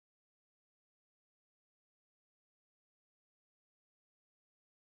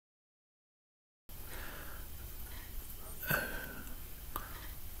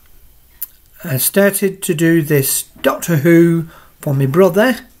I started to do this Doctor Who for my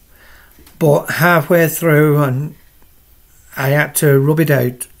brother, but halfway through and I had to rub it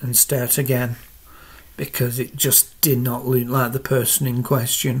out and start again because it just did not look like the person in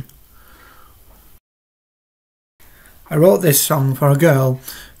question. I wrote this song for a girl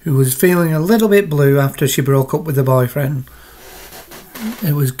who was feeling a little bit blue after she broke up with a boyfriend.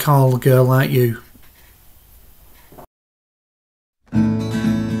 It was called A Girl Like You.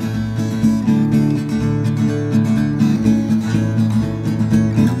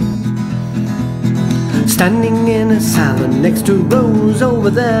 Standing in a salon next to Rose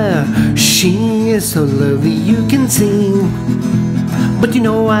over there. She is so lovely you can see. But you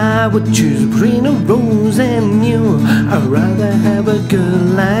know I would choose between a Rose and you. I'd rather have a girl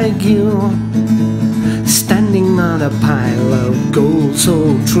like you. Standing on a pile of gold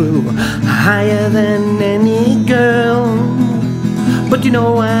so true, higher than any girl. But you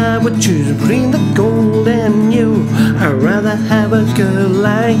know I would choose between the gold and you. I'd rather have a girl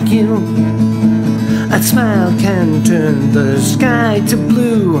like you. A smile can turn the sky to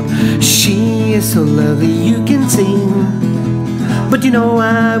blue. She is so lovely you can see. But you know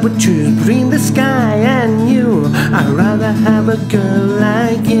I would choose between the sky and you. I'd rather have a girl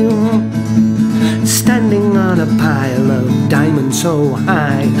like you. Standing on a pile of diamonds so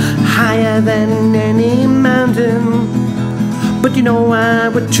high, higher than any mountain. But you know I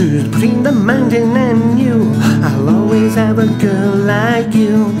would choose between the mountain and you. I'll always have a girl like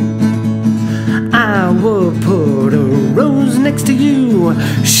you. I would put a rose next to you.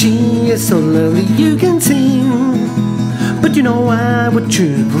 She is so lovely you can see. But you know I would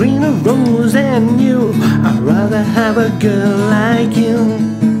choose between a rose and you. I'd rather have a girl like you.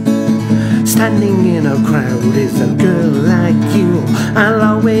 Standing in a crowd is a girl like you. I'll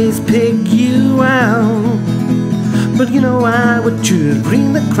always pick you out. But you know I would choose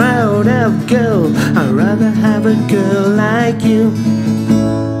between the crowd of girls. I'd rather have a girl like you.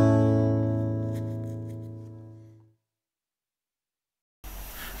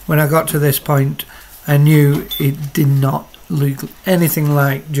 When I got to this point, I knew it did not look anything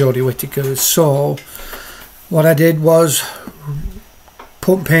like Jodie Whittaker, so what I did was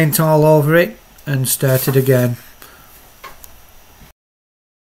put paint all over it and started again.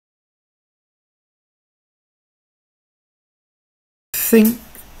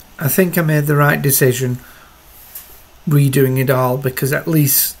 I think I made the right decision redoing it all, because at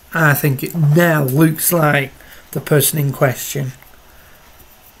least I think it now looks like the person in question.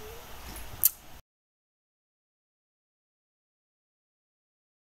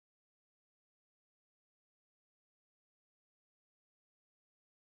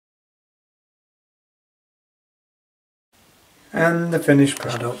 And the finished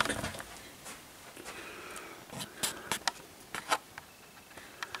product.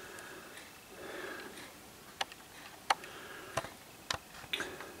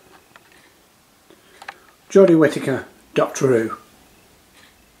 Jodie Whittaker, Doctor Who.